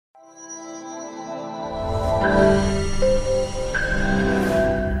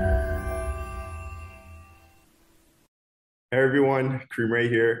everyone, Cream Ray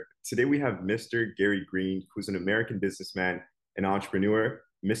here. Today we have Mr. Gary Green, who's an American businessman and entrepreneur.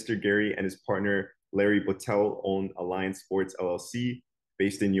 Mr. Gary and his partner Larry Bottel own Alliance Sports LLC,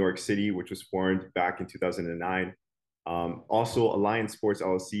 based in New York City, which was formed back in 2009. Also, Alliance Sports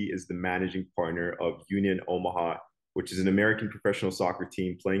LLC is the managing partner of Union Omaha, which is an American professional soccer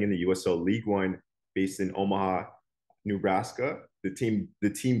team playing in the USL League One, based in Omaha, Nebraska. The team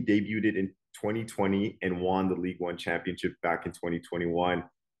debuted in 2020 and won the League One championship back in 2021.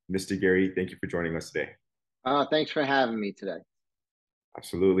 Mr. Gary, thank you for joining us today. Thanks for having me today.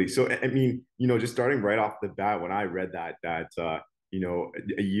 Absolutely. So, I mean, just starting right off the bat, when I read a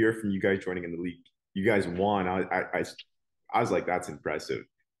year from you guys joining in the league, you guys won. I was like, that's impressive.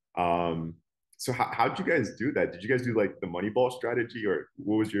 So how'd you guys do that? Did you guys do like the Moneyball strategy, or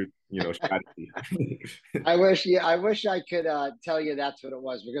what was your, strategy? I wish I could tell you that's what it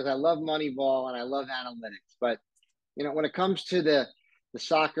was, because I love Moneyball and I love analytics. But when it comes to the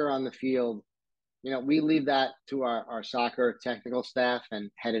soccer on the field, we leave that to our soccer technical staff and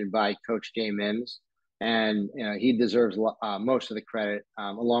headed by Coach Jay Mims. And he deserves most of the credit,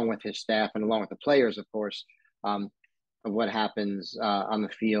 along with his staff and along with the players, of course, of what happens on the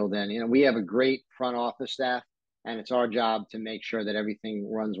field. And we have a great front office staff, and it's our job to make sure that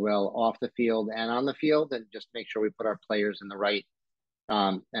everything runs well off the field and on the field, and just make sure we put our players in the right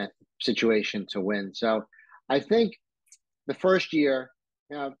situation to win. So I think the first year,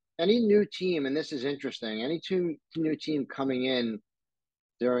 any new team, and this is interesting, any new team coming in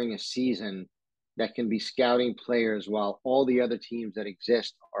during a season that can be scouting players while all the other teams that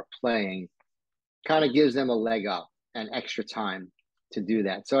exist are playing, kind of gives them a leg up and extra time to do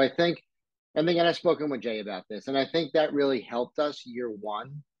that. So I think, and I've spoken with Jay about this, and I think that really helped us year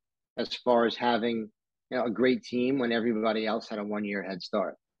one, as far as having a great team when everybody else had a 1 year head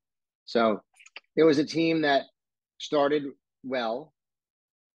start. So it was a team that started well,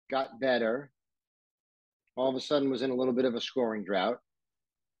 got better, all of a sudden was in a little bit of a scoring drought,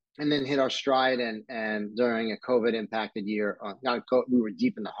 and then hit our stride. And during a COVID impacted year, we were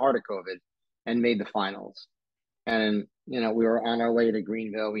deep in the heart of COVID and made the finals. And we were on our way to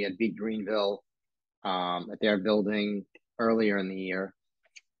Greenville. We had beat Greenville at their building earlier in the year.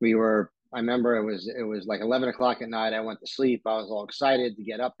 I remember it was like 11 o'clock at night. I went to sleep. I was all excited to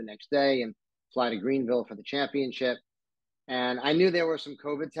get up the next day and fly to Greenville for the championship. And I knew there were some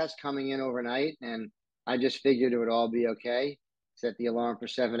COVID tests coming in overnight, and I just figured it would all be okay. Set the alarm for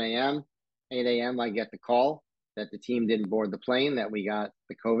 7 a.m. 8 a.m. I get the call that the team didn't board the plane, that we got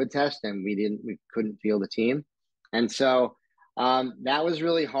the COVID test, and we couldn't field the team. And so that was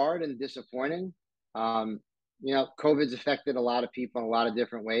really hard and disappointing. COVID's affected a lot of people in a lot of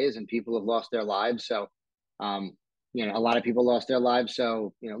different ways, and people have lost their lives. So, a lot of people lost their lives.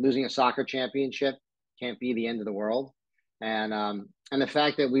 So, losing a soccer championship can't be the end of the world. And the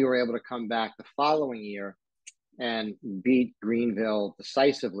fact that we were able to come back the following year and beat Greenville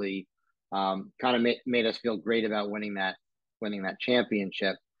decisively kind of made us feel great about winning that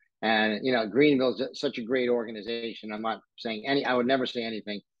championship. And Greenville's such a great organization. I'm not saying I would never say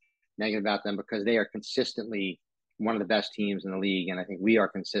anything negative about them, because they are consistently one of the best teams in the league, and I think we are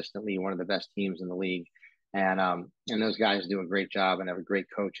consistently one of the best teams in the league. And those guys do a great job and have a great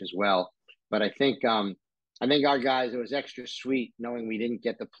coach as well. But I think our guys, it was extra sweet knowing we didn't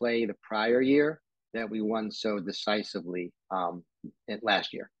get to play the prior year, that we won so decisively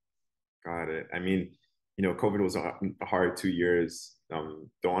last year. Got it. I mean, COVID was a hard 2 years. Don't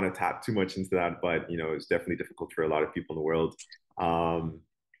want to tap too much into that, but it's definitely difficult for a lot of people in the world.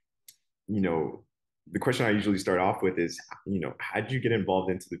 The question I usually start off with is, how did you get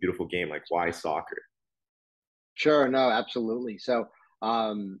involved into the beautiful game? Like, why soccer? Sure, no, absolutely. So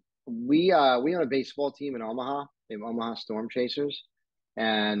we own a baseball team in Omaha, the Omaha Storm Chasers,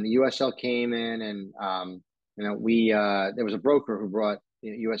 and the USL came in, and there was a broker who brought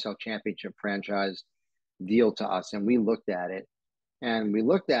the USL Championship franchise deal to us, and we looked at it,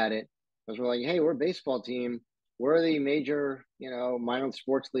 because we're like, hey, we're a baseball team. We're the major, minor league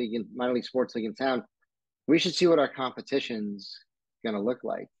sports league in town. We should see what our competition's going to look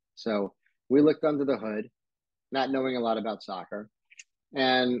like. So we looked under the hood, not knowing a lot about soccer.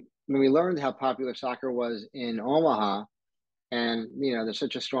 And when we learned how popular soccer was in Omaha, and there's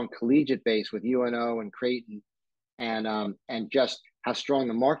such a strong collegiate base with UNO and Creighton, and just how strong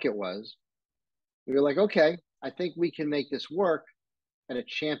the market was, we were like, okay, I think we can make this work at a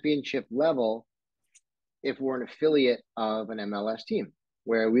championship level if we're an affiliate of an MLS team,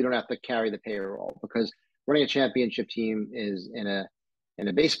 where we don't have to carry the payroll, because running a championship team is in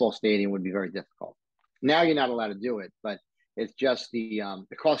a baseball stadium would be very difficult. Now you're not allowed to do it, but it's just the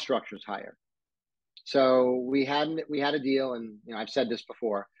cost structure is higher. So we had a deal, and I've said this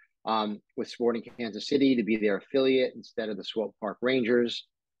before, with Sporting Kansas City to be their affiliate instead of the Swope Park Rangers,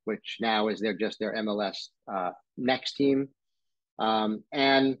 which now is their MLS next team.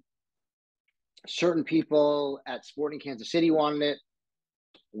 And certain people at Sporting Kansas City wanted it.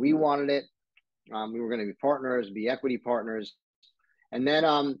 We wanted it. We were going to be partners, be equity partners. And then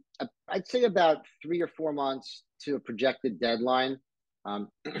I'd say about 3 or 4 months to a projected deadline.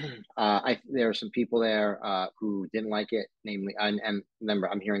 There were some people there who didn't like it, namely, and remember,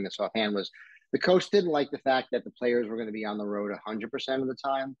 I'm hearing this offhand, was the coach didn't like the fact that the players were going to be on the road 100% of the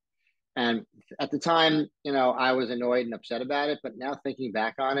time. And at the time, I was annoyed and upset about it. But now thinking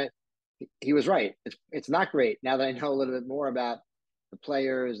back on it, he was right. It's not great. Now that I know a little bit more about the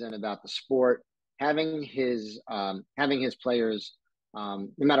players and about the sport, having his players, no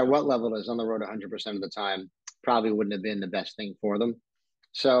matter what level it is, on the road 100% of the time, probably wouldn't have been the best thing for them.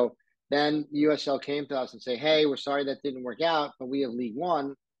 So then USL came to us and say, "Hey, we're sorry that didn't work out, but we have League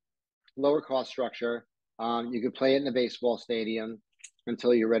One, lower cost structure. You could play it in a baseball stadium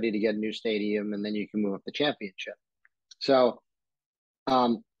until you're ready to get a new stadium, and then you can move up the championship." So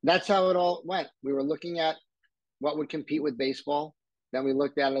that's how it all went. We were looking at what would compete with baseball. Then we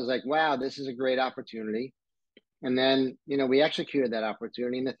looked at it as like, wow, this is a great opportunity. And then, we executed that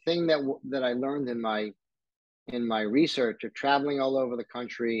opportunity. And the thing that I learned in my research of traveling all over the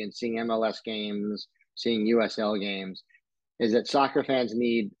country and seeing MLS games, seeing USL games, is that soccer fans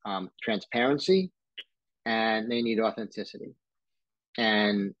need transparency and they need authenticity.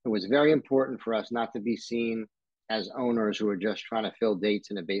 And it was very important for us not to be seen as owners who are just trying to fill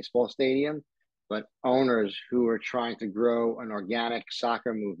dates in a baseball stadium, but owners who are trying to grow an organic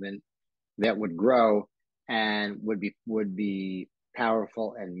soccer movement that would grow and would be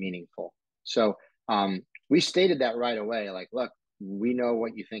powerful and meaningful. So we stated that right away. Like, look, we know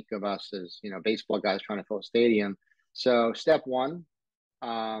what you think of us as baseball guys trying to fill a stadium. So step one,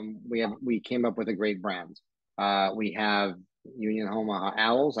 we came up with a great brand. We have Union Omaha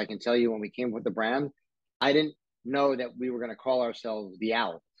Owls. I can tell you, when we came up with the brand, I didn't know that we were going to call ourselves the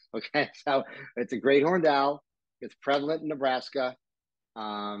Owls. Okay, so it's a great horned owl. It's prevalent in Nebraska.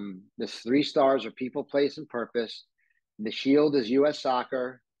 The 3 stars are people, place, and purpose. The shield is U.S.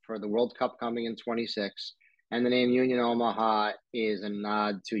 soccer for the World Cup coming in 26. And the name Union Omaha is a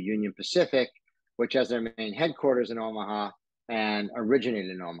nod to Union Pacific, which has their main headquarters in Omaha and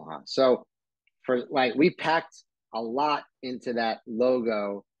originated in Omaha. So we packed a lot into that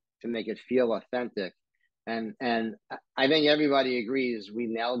logo to make it feel authentic. And I think everybody agrees we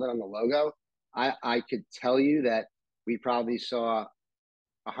nailed it on the logo. I could tell you that we probably saw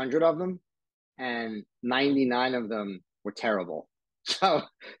 100 of them, and 99 of them were terrible. So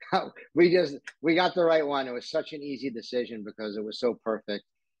we got the right one. It was such an easy decision because it was so perfect.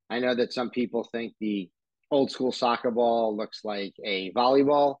 I know that some people think the old school soccer ball looks like a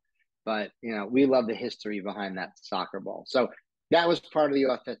volleyball, but we love the history behind that soccer ball. So that was part of the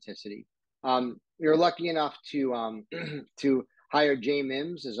authenticity. We were lucky enough to to hire Jay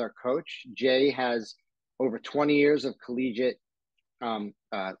Mims as our coach. Jay has over 20 years of collegiate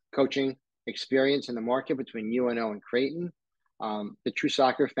coaching experience in the market between UNO and Creighton. The true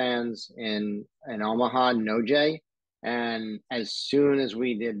soccer fans in Omaha know Jay, and as soon as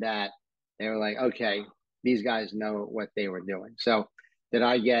we did that, they were like, "Okay, these guys know what they were doing." So, did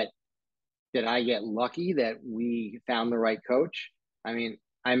I get lucky that we found the right coach? I mean,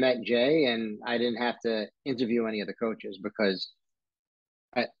 I met Jay, and I didn't have to interview any of the coaches because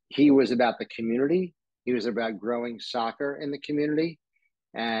he was about the community. He was about growing soccer in the community.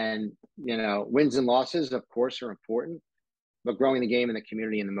 And, wins and losses, of course, are important, but growing the game in the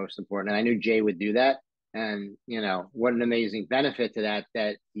community is the most important. And I knew Jay would do that. And, what an amazing benefit to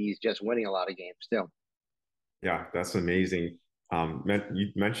that he's just winning a lot of games too. Yeah, that's amazing.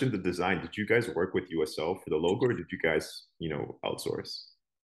 You mentioned the design. Did you guys work with USL for the logo, or did you guys, outsource?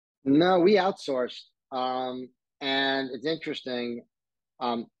 No, we outsourced. And it's interesting.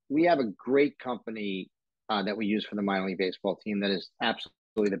 We have a great company that we use for the minor league baseball team that is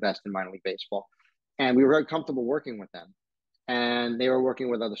absolutely the best in minor league baseball. And we were very comfortable working with them. And they were working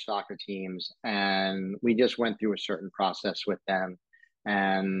with other soccer teams. And we just went through a certain process with them.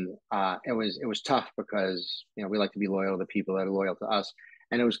 And it was tough because, we like to be loyal to the people that are loyal to us.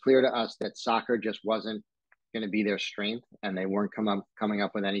 And it was clear to us that soccer just wasn't going to be their strength, and they weren't coming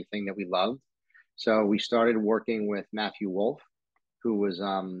up with anything that we loved. So we started working with Matthew Wolf, who was,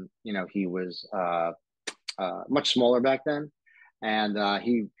 he was much smaller back then, and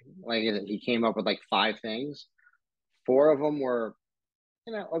he came up with like 5 things. 4 of them were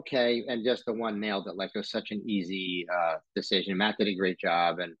okay, and just the one nailed it. Like, it was such an easy decision. Matt did a great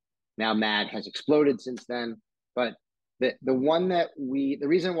job, and Now Matt has exploded since then. But the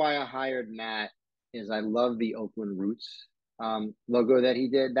reason why I hired Matt is I love the Oakland Roots logo that he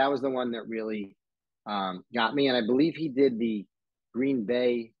did. That was the one that really got me. And I believe he did the Green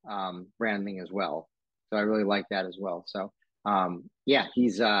Bay branding as well. So I really like that as well. So yeah,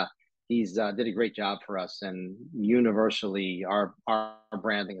 he's did a great job for us, and universally our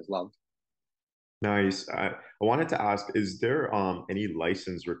branding is loved. Nice. I wanted to ask, is there any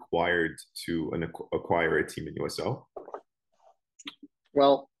license required to acquire a team in USL?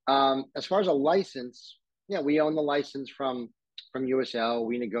 Well, as far as a license, yeah, we own the license from USL.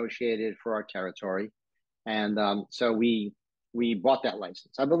 We negotiated for our territory, and so we bought that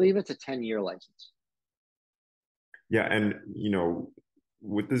license. I believe it's a 10-year license. Yeah, and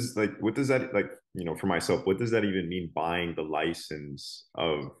what does that like, for myself, what does that even mean buying the license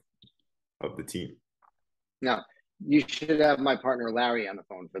of the team? Now, you should have my partner Larry on the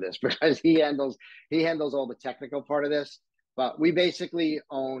phone for this because he handles all the technical part of this. But we basically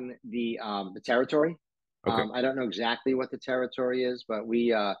own the territory. Okay, I don't know exactly what the territory is, but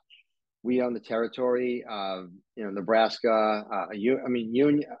we own the territory of Nebraska, I mean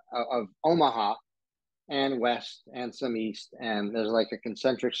Union of Omaha and West and some East, and there's like a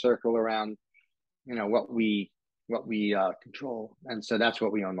concentric circle around what we control, and so that's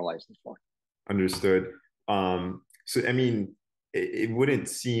what we own the license for. understood. So I mean, it wouldn't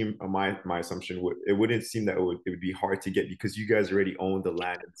seem my assumption would it wouldn't seem that it would be hard to get because you guys already own the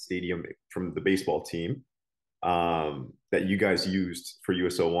land and stadium from the baseball team that you guys used for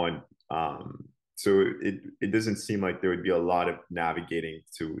USO one. So it doesn't seem like there would be a lot of navigating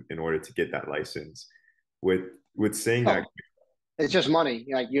to in order to get that license. With with saying that, Oh, it's just money.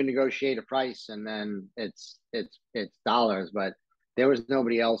 Like you negotiate a price, and then it's dollars. But there was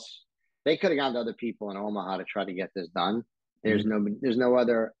nobody else. They could have gone to other people in Omaha to try to get this done. Mhm. There's no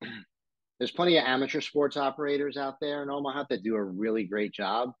other. There's plenty of amateur sports operators out there in Omaha that do a really great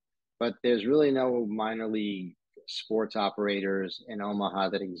job, but there's really no minor league sports operators in Omaha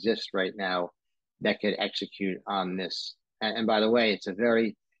that exist right now that could execute on this. And by the way, it's a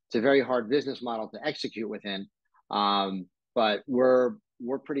very hard business model to execute within. But we're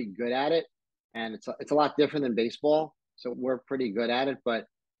pretty good at it, and it's a lot different than baseball. So we're pretty good at it. But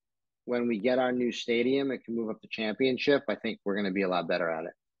when we get our new stadium, it can move up the championship. I think we're going to be a lot better at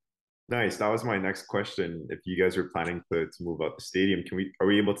it. Nice. That was my next question. If you guys are planning to move up the stadium, are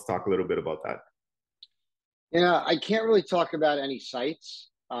we able to talk a little bit about that? I can't really talk about any sites.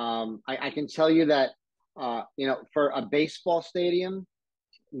 I can tell you that, for a baseball stadium,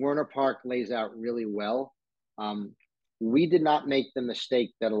 Werner Park lays out really well. Um, we did not make the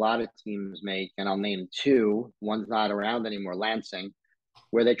mistake that a lot of teams make, and I'll name two. One's not around anymore, Lansing,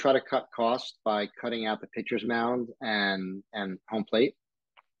 where they try to cut costs by cutting out the pitcher's mound and home plate.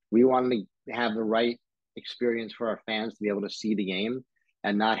 We wanted to have the right experience for our fans to be able to see the game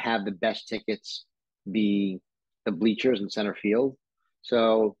and not have the best tickets be the bleachers in center field.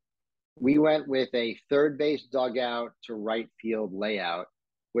 So we went with a third base dugout to right field layout,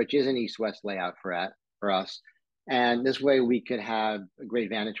 which is an east west layout for us. And this way we could have a great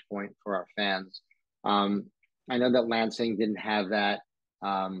vantage point for our fans. Um, I know that Lansing didn't have that.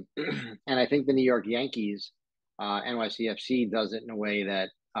 And I think the New York Yankees, NYCFC, does it in a way that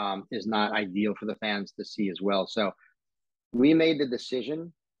is not ideal for the fans to see as well. So we made the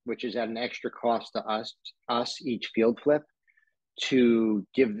decision, which is at an extra cost to us each field flip, to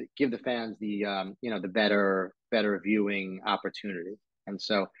give the fans the better viewing opportunity. And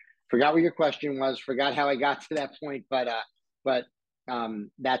so, forgot what your question was, forgot how I got to that point, but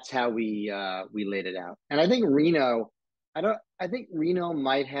that's how we laid it out. And I think Reno, I think Reno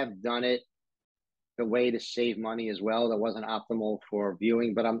might have done it the way to save money as well. That wasn't optimal for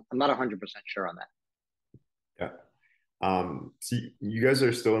viewing, but I'm not 100% sure on that. Yeah. See, you guys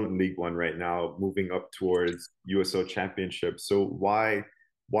are still in League One right now, moving up towards USL Championship. So why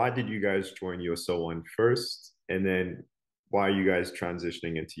did you guys join USL One first, and then why are you guys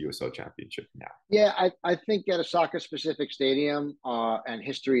transitioning into USL Championship now? Yeah, I think at a soccer specific stadium, and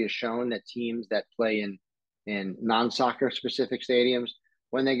history has shown that teams that play in non soccer specific stadiums,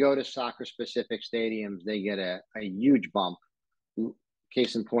 when they go to soccer specific stadiums, they get a huge bump.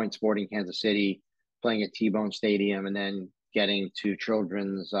 Case in point, Sporting Kansas City playing at T Bone Stadium, and then getting to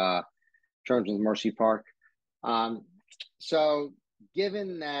Children's Mercy Park. Um, so,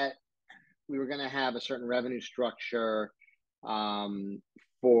 given that we were going to have a certain revenue structure um,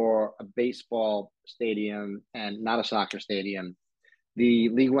 for a baseball stadium and not a soccer stadium, the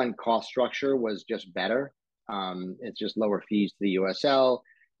League One cost structure was just better. It's just lower fees to the USL.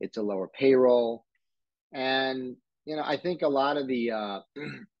 It's a lower payroll, and I think a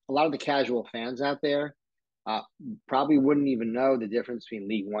a lot of the casual fans out there uh, probably wouldn't even know the difference between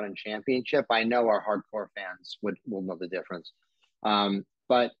League One and Championship. I know our hardcore fans will know the difference.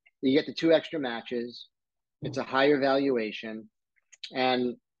 But you get the two extra matches. It's a higher valuation,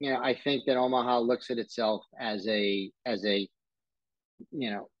 and I think that Omaha looks at itself as a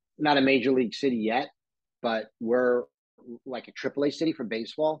not a major league city yet, but we're like a AAA city for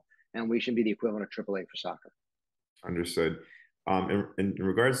baseball, and we should be the equivalent of AAA for soccer. Understood. In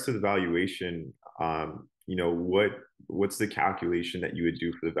regards to the valuation, what's the calculation that you would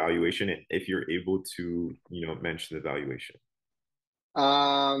do for the valuation, and if you're able to, mention the valuation?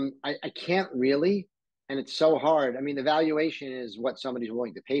 I can't really, and it's so hard. I mean, the valuation is what somebody's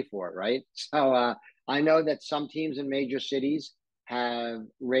willing to pay for it, right? So I know that some teams in major cities have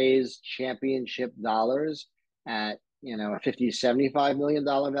raised championship dollars at a 50 to $75 million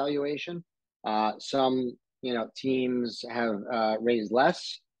valuation. Some teams have raised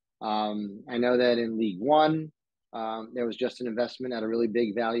less. I know that in League One, there was just an investment at a really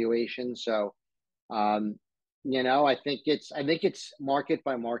big valuation. So um, I think it's market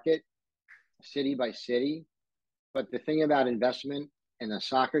by market, city by city. But the thing about investment in a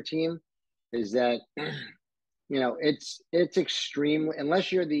soccer team is that it's extremely,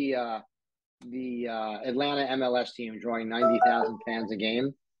 unless you're the Atlanta MLS team drawing 90,000 fans a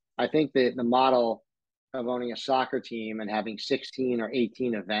game. I think that the model of owning a soccer team and having 16 or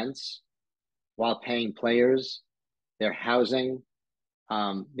 18 events while paying players their housing,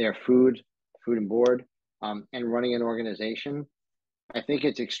 their food and board, and running an organization. I think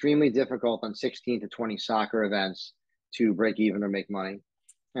it's extremely difficult on 16 to 20 soccer events to break even or make money.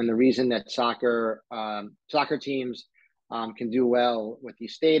 And the reason that soccer teams can do well with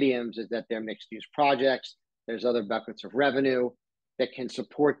these stadiums is that they're mixed use projects. There's other buckets of revenue that can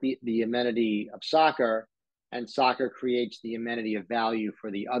support the amenity of soccer, and soccer creates the amenity of value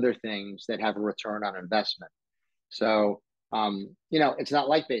for the other things that have a return on investment. So, it's not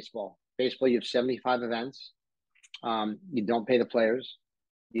like baseball. Baseball, you have 75 events. You don't pay the players.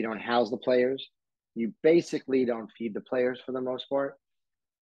 You don't house the players. You basically don't feed the players for the most part,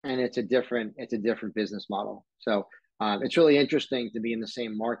 and it's a different business model. So it's really interesting to be in the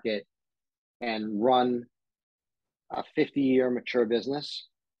same market and run a 50-year mature business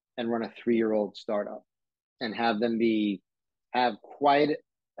and run a 3-year-old startup and have them have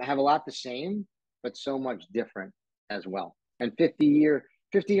a lot the same, but so much different as well. And 50-year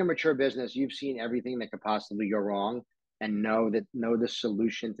mature business, you've seen everything that could possibly go wrong and know the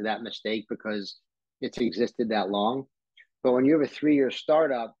solution to that mistake because it's existed that long. But when you have a 3-year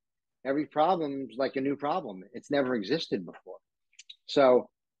startup, every problem is like a new problem. It's never existed before. So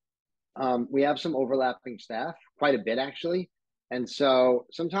we have some overlapping staff, quite a bit actually. And so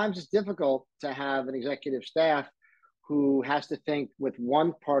sometimes it's difficult to have an executive staff who has to think with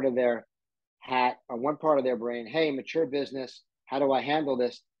one part of their hat or one part of their brain, hey, mature business, how do I handle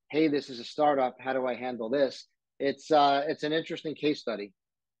this? Hey, this is a startup, how do I handle this? It's an interesting case study.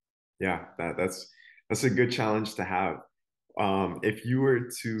 Yeah, that's a good challenge to have. If you were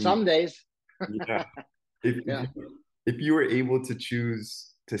to, Some days. yeah, if if Yeah. you, if you were able to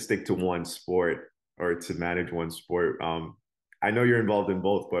choose to stick to one sport or to manage one sport, I know you're involved in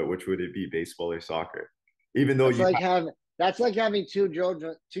both, but which would it be, baseball or soccer? Even though That's you like having that's like having two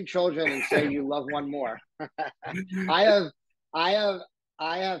children and say you love one more. I have I have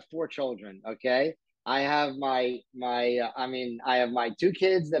I have 4 children, okay? I have my two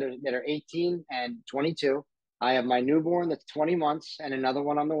kids that are 18 and 22. I have my newborn that's 20 months and another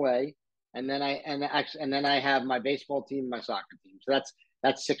one on the way. And then I have my baseball team, my soccer team. So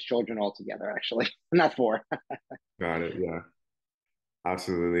that's 6 children altogether, actually. Not 4. got it, yeah,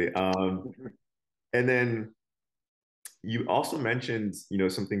 absolutely. And then you also mentioned,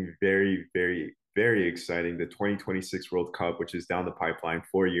 something very, very, very exciting, the 2026 World Cup, which is down the pipeline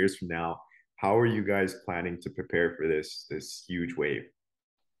 4 years from now. How are you guys planning to prepare for this huge wave?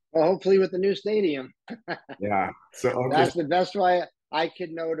 Well, hopefully with the new stadium. Yeah. So okay. That's the best way I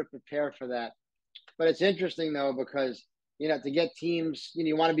could know to prepare for that. But it's interesting though because to get teams,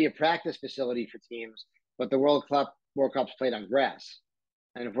 you want to be a practice facility for teams, but the World Cup's played on grass,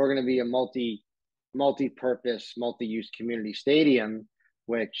 and if we're going to be a multi-purpose, multi-use community stadium,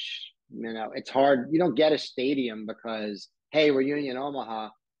 which it's hard. You don't get a stadium because hey, we're Union Omaha,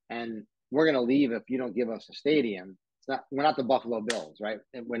 and we're going to leave if you don't give us a stadium. It's not. We're not the Buffalo Bills, right?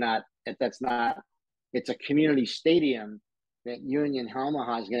 We're not. That's not. It's a community stadium that Union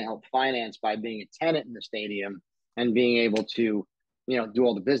Omaha is going to help finance by being a tenant in the stadium and being able to, do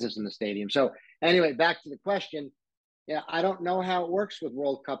all the business in the stadium. So anyway, back to the question. Yeah, I don't know how it works with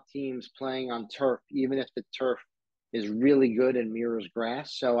World Cup teams playing on turf, even if the turf is really good and mirrors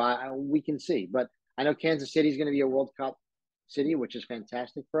grass. So we can see. But I know Kansas City is going to be a World Cup city, which is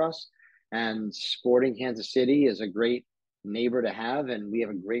fantastic for us. And Sporting Kansas City is a great neighbor to have, and we have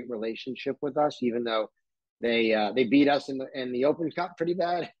a great relationship with us, even though they beat us in the Open Cup pretty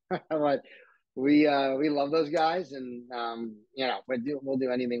bad. But we love those guys, and we'll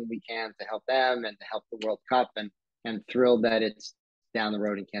do anything we can to help them and to help the World Cup, and thrilled that it's down the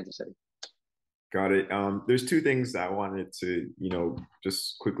road in Kansas City. Got it. There's two things that I wanted to,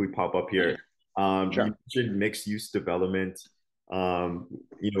 just quickly pop up here. You Sure. mentioned mixed use development.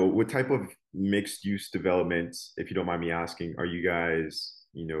 What type of mixed use development, if you don't mind me asking, are you guys,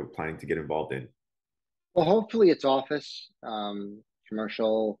 planning to get involved in? Well, hopefully it's office,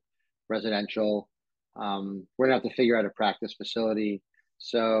 commercial, residential. We're gonna have to figure out a practice facility.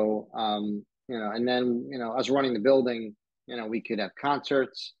 So, and then, us running the building, we could have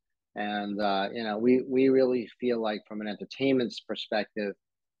concerts, and we really feel like from an entertainment perspective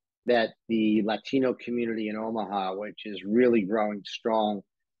that the Latino community in Omaha, which is really growing strong,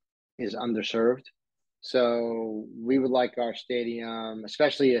 is underserved. So we would like our stadium,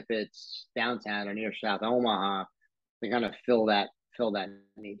 especially if it's downtown or near South Omaha, to kind of fill that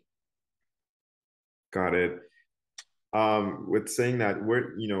need. Got it. With saying that,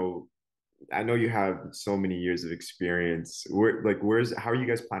 I know you have so many years of experience. How are you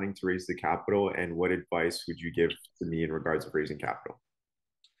guys planning to raise the capital, and what advice would you give to me in regards of raising capital?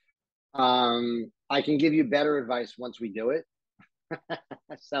 I can give you better advice once we do it.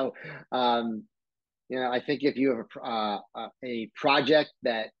 So, I think if you have a project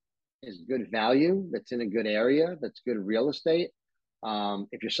that is good value, that's in a good area, that's good real estate,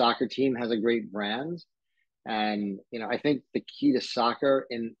 if your soccer team has a great brand, and I think the key to soccer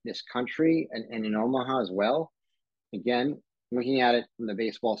in this country and in Omaha as well, again, looking at it from the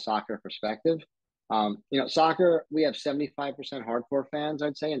baseball soccer perspective, soccer, we have 75% hardcore fans,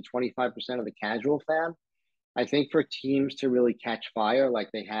 I'd say, and 25% of the casual fan. I think for teams to really catch fire like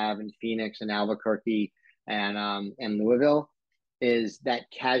they have in Phoenix and Albuquerque and Louisville, is that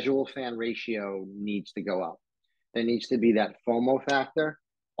casual fan ratio needs to go up. There needs to be that FOMO factor.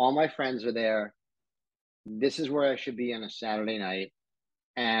 All my friends are there. This is where I should be on a Saturday night.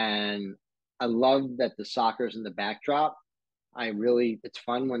 And I love that the soccer's in the backdrop. It's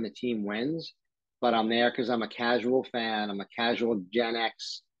fun when the team wins, but I'm there because I'm a casual fan. I'm a casual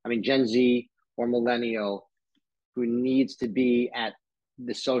Gen Z or millennial who needs to be at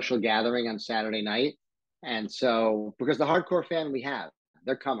the social gathering on Saturday night. And so, because the hardcore fan we have,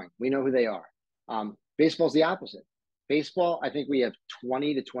 they're coming. We know who they are. Baseball's the opposite. Baseball, I think we have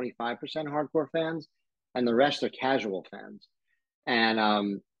 20 to 25% hardcore fans, and the rest are casual fans.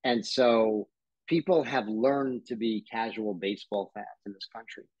 And so people have learned to be casual baseball fans in this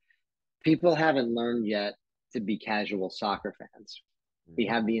country. People haven't learned yet to be casual soccer fans. We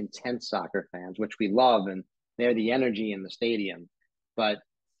have the intense soccer fans, which we love, and they're the energy in the stadium. But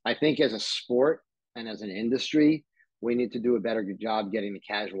I think as a sport and as an industry, we need to do a better job getting the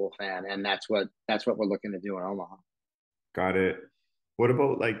casual fan, and that's what we're looking to do in Omaha. Got it. What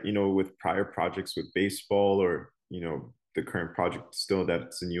about with prior projects with baseball or, the current project still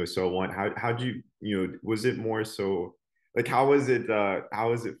that's in USL one? How'd was it more so like how was it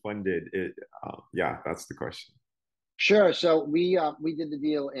funded? Yeah, that's the question. Sure. So we did the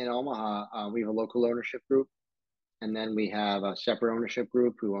deal in Omaha. We have a local ownership group, and then we have a separate ownership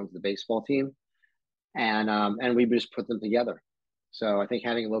group who owns the baseball team, and we just put them together. So I think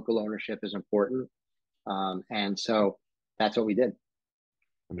having local ownership is important, and so that's what we did.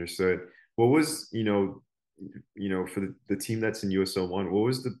 Understood. What was, for the team that's in USL one, what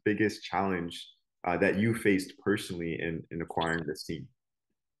was the biggest challenge that you faced personally in acquiring this team?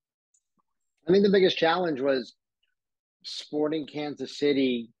 I think the biggest challenge was Sporting Kansas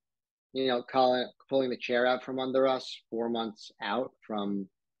City, pulling the chair out from under us 4 months out from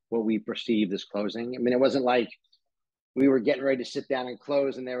what we perceived as closing. I mean, it wasn't like we were getting ready to sit down and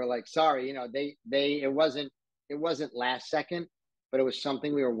close, and they were like, "Sorry," it wasn't last second, but it was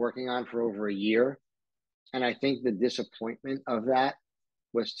something we were working on for over a year, and I think the disappointment of that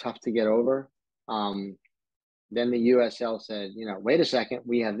was tough to get over. Um, then the USL said, "Wait a second,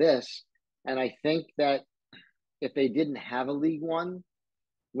 we have this," and I think that if they didn't have a League One,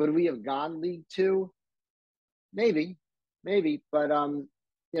 would we have gone League Two? Maybe, maybe, but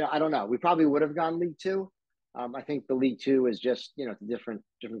I don't know. We probably would have gone League Two. I think the League Two is just, it's a different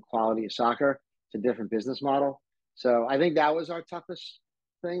quality of soccer. It's a different business model. So I think that was our toughest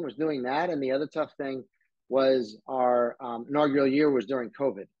thing, was doing that, and the other tough thing was our inaugural year was during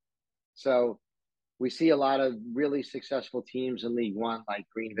COVID. So we see a lot of really successful teams in League One, like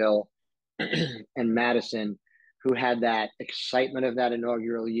Greenville and Madison, who had that excitement of that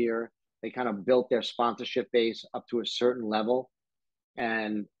inaugural year. They kind of built their sponsorship base up to a certain level.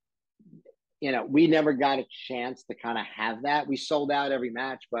 And, we never got a chance to kind of have that. We sold out every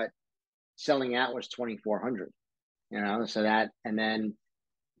match, but selling out was 2,400, so that, and then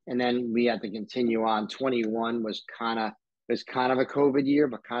we had to continue on. 21 was kind of a COVID year,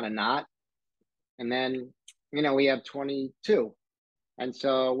 but kind of not. And then, we have 22. And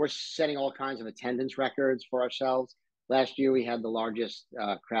so we're setting all kinds of attendance records for ourselves. Last year, we had the largest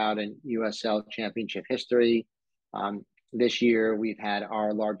crowd in USL Championship history. This year, we've had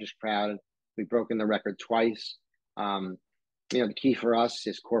our largest crowd. We've broken the record twice. The key for us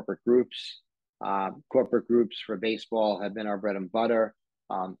is corporate groups. Corporate groups for baseball have been our bread and butter.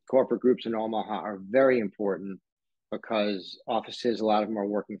 Corporate groups in Omaha are very important because offices, a lot of them are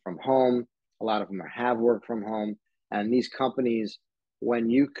working from home. A lot of them have worked from home. And these companies, when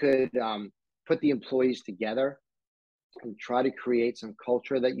you could put the employees together and try to create some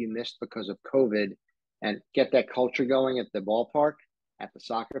culture that you missed because of COVID and get that culture going at the ballpark, at the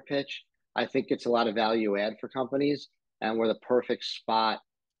soccer pitch, I think it's a lot of value add for companies. And we're the perfect spot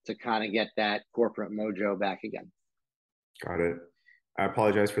to kind of get that corporate mojo back again. Got it. I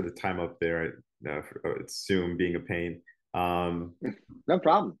apologize for the time up there. It's Zoom being a pain. No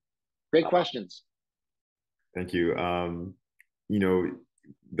problem. Great questions. Thank you. You know,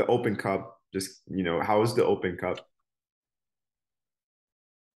 the Open Cup, just, how was the Open Cup?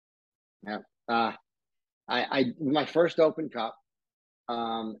 Yeah. I my first Open Cup,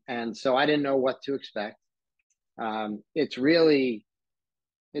 and so I didn't know what to expect. It's really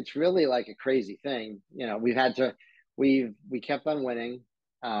like a crazy thing. We kept on winning.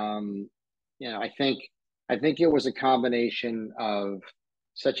 I think it was a combination of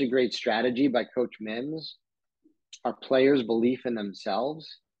such a great strategy by Coach Mims, our players' belief in themselves.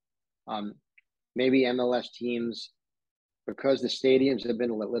 Maybe MLS teams, because the stadiums have been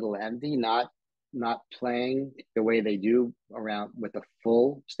a little empty, not playing the way they do around with a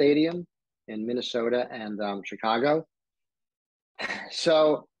full stadium in Minnesota and Chicago.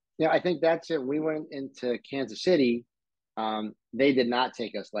 So, I think that's it. We went into Kansas City. They did not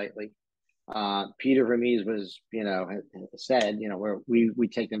take us lightly. Peter Vermees was, said, we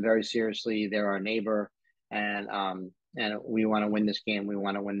take them very seriously. They're our neighbor, and we want to win this game. We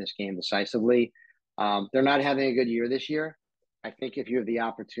want to win this game decisively. They're not having a good year this year. I think if you have the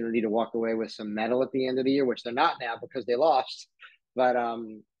opportunity to walk away with some medal at the end of the year, which they're not now because they lost, but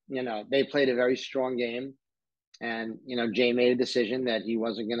they played a very strong game. And, Jay made a decision that he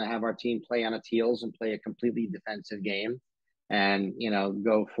wasn't going to have our team play on its heels and play a completely defensive game and,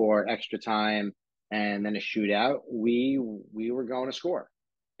 go for extra time and then a shootout. We were going to score.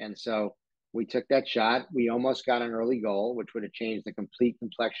 And so we took that shot. We almost got an early goal, which would have changed the complete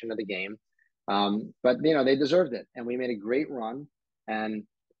complexion of the game. But, they deserved it. And we made a great run. And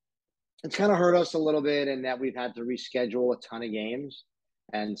it's kind of hurt us a little bit in that we've had to reschedule a ton of games.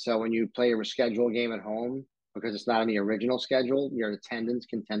 And so when you play a rescheduled game at home, because it's not on the original schedule, your attendance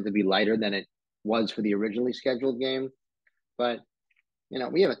can tend to be lighter than it was for the originally scheduled game. But,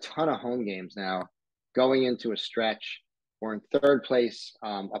 we have a ton of home games now going into a stretch. We're in third place,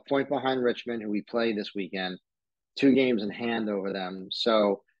 a point behind Richmond, who we play this weekend, 2 games in hand over them.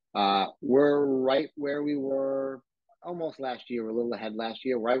 So we're right where we were almost last year. We're a little ahead last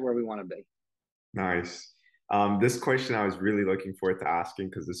year, right where we want to be. Nice. This question I was really looking forward to asking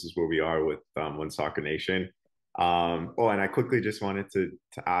because this is where we are with One Soccer Nation. And I quickly just wanted to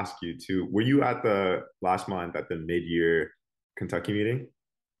ask you too, were you at the last month at the mid-year Kentucky meeting?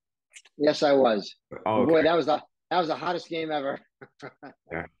 Yes, I was. Oh, Boy, okay. that was the hottest game ever.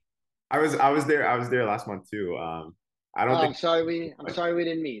 Yeah. I was there last month too. I don't Oh, think. I'm sorry we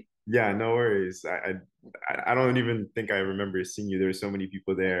didn't meet. Yeah, no worries. I don't even think I remember seeing you. There were so many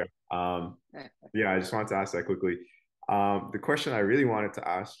people there. Yeah, I just wanted to ask that quickly. The question I really wanted to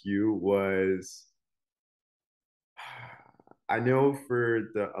ask you was, I know for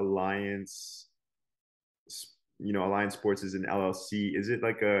the Alliance, Alliance Sports is an LLC. Is it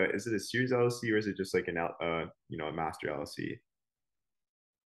a Series LLC or is it just like a master LLC?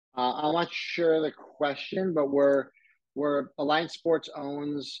 I'm not sure of the question, but we're Alliance Sports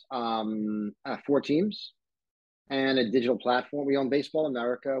owns 4 teams and a digital platform. We own Baseball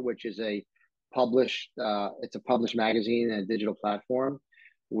America, which is it's a published magazine and a digital platform.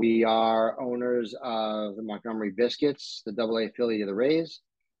 We are owners of the Montgomery Biscuits, the AA affiliate of the Rays,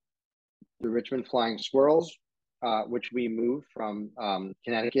 the Richmond Flying Squirrels, which we moved from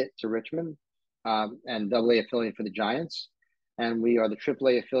Connecticut to Richmond, and AA affiliate for the Giants. And we are the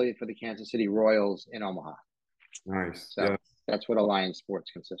AAA affiliate for the Kansas City Royals in Omaha. Nice. So Yeah, that's what Alliance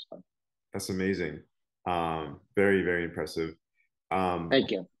Sports consists of. that's amazing. Very, very impressive. Um,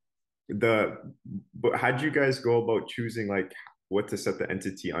 Thank you. but how did you guys go about choosing like what to set the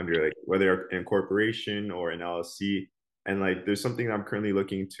entity under, like whether an incorporation or an LLC? And like, there's something I'm currently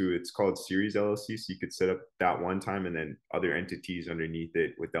looking to. It's called Series LLC, so you could set up that one time and then other entities underneath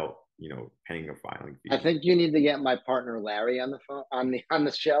it without, paying a filing I fee. think you need to get my partner Larry on the phone on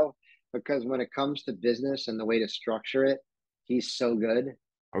the show because when it comes to business and the way to structure it, he's so good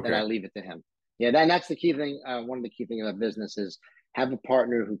that Okay, I leave it to him. Yeah, that's the key thing. One of the key things about business is have a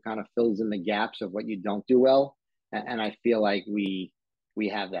partner who kind of fills in the gaps of what you don't do well, and I feel like we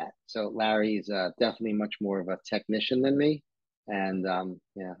have that. So Larry's definitely much more of a technician than me, and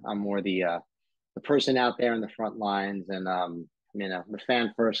yeah, I'm more the person out there in the front lines and the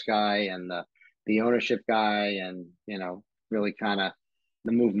fan first guy and the ownership guy and really kind of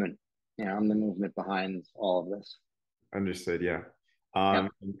the movement. I'm the movement behind all of this. understood. Yeah. Yep.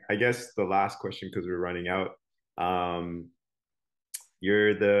 I guess the last question, because we're running out. Um,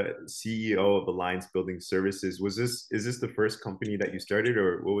 You're the CEO of Alliance Building Services. Is this the first company that you started,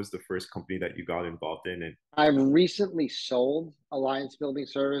 or what was the first company that you got involved in? And I've recently sold Alliance Building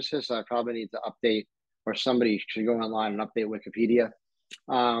Services, so I probably need to update, or somebody should go online and update Wikipedia.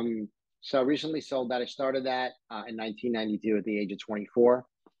 Um, so I recently sold that. I started that in 1992 at the age of 24.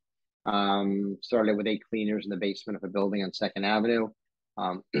 Started with 8 cleaners in the basement of a building on Second Avenue.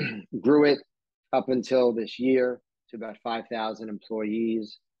 Um, Grew it up until this year to about 5,000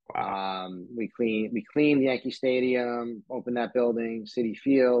 employees. wow, We cleaned Yankee Stadium, opened that building, City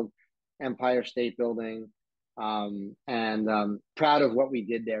Field, Empire State Building, and proud of what we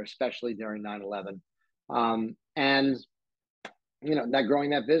did there, especially during 9/11. And that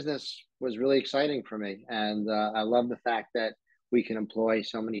growing that business was really exciting for me, and I love the fact that we can employ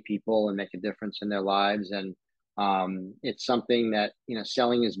so many people and make a difference in their lives. And it's something that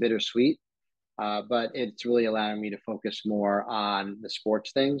selling is bittersweet, but it's really allowing me to focus more on the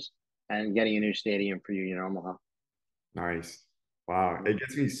sports things and getting a new stadium for Union Omaha. nice. Wow. It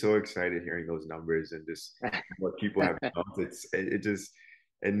gets me so excited hearing those numbers and just what people have built.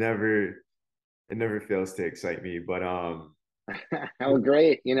 It never it never fails to excite me. But Oh,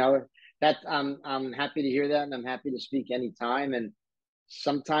 great! That I'm happy to hear that, and I'm happy to speak anytime. And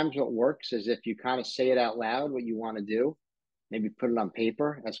sometimes what works is if you kind of say it out loud what you want to do, maybe put it on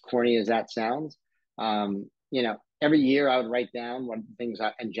paper, as corny as that sounds. Every year I would write down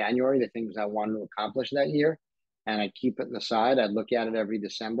in January, the things I wanted to accomplish that year, and I'd keep it in the side. I'd look at it every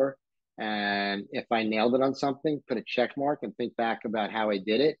December. And if I nailed it on something, put a check mark and think back about how I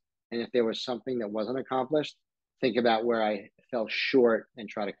did it. And if there was something that wasn't accomplished, think about where I fell short and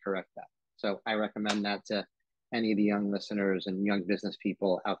try to correct that. So I recommend that to any of the young listeners and young business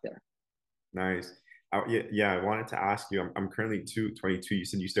people out there. nice. Yeah, yeah, I wanted to ask you. I'm currently 22. You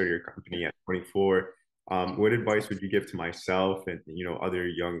said you started your company at 24. What advice would you give to myself and other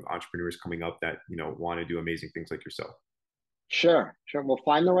young entrepreneurs coming up that want to do amazing things like yourself? Sure, sure. Well,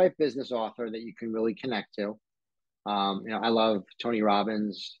 find the right business author that you can really connect to. I love Tony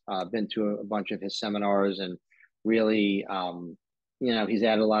Robbins. Been to a bunch of his seminars and really, he's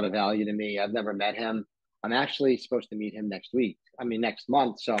added a lot of value to me. I've never met him. I'm actually supposed to meet him next week. I mean, next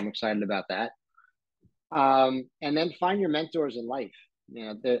month. So I'm excited about that. And then find your mentors in life.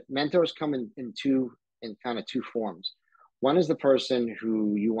 The mentors come in kind of two forms. One is the person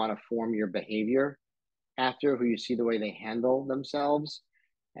who you want to form your behavior after, who you see the way they handle themselves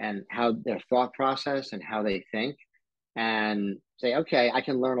and how their thought process and how they think, and say, okay, I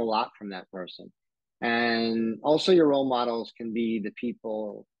can learn a lot from that person. And also your role models can be the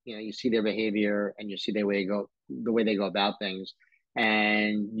people, you see their behavior and you see the way they go about things.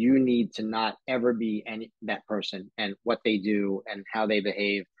 And you need to not ever be that person and what they do and how they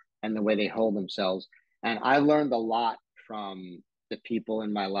behave and the way they hold themselves. And I learned a lot from the people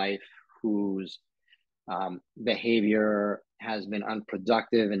in my life whose behavior has been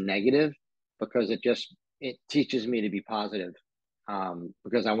unproductive and negative, because it teaches me to be positive,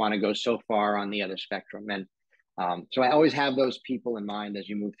 because I want to go so far on the other spectrum. And so I always have those people in mind as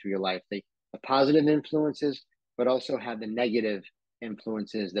you move through your life, the positive influences, but also have the negative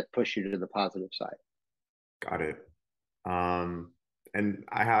influences that push you to the positive side. Got it. Um, and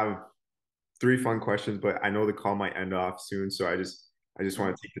I have three fun questions, but I know the call might end off soon, so I just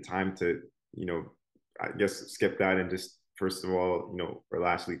want to take the time to, you know, I guess skip that and just first of all, or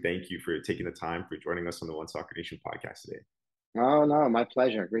lastly, thank you for taking the time for joining us on the One Soccer Nation podcast today. Oh, no, my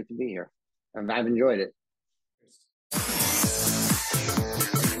pleasure. Great to be here. And I've enjoyed it.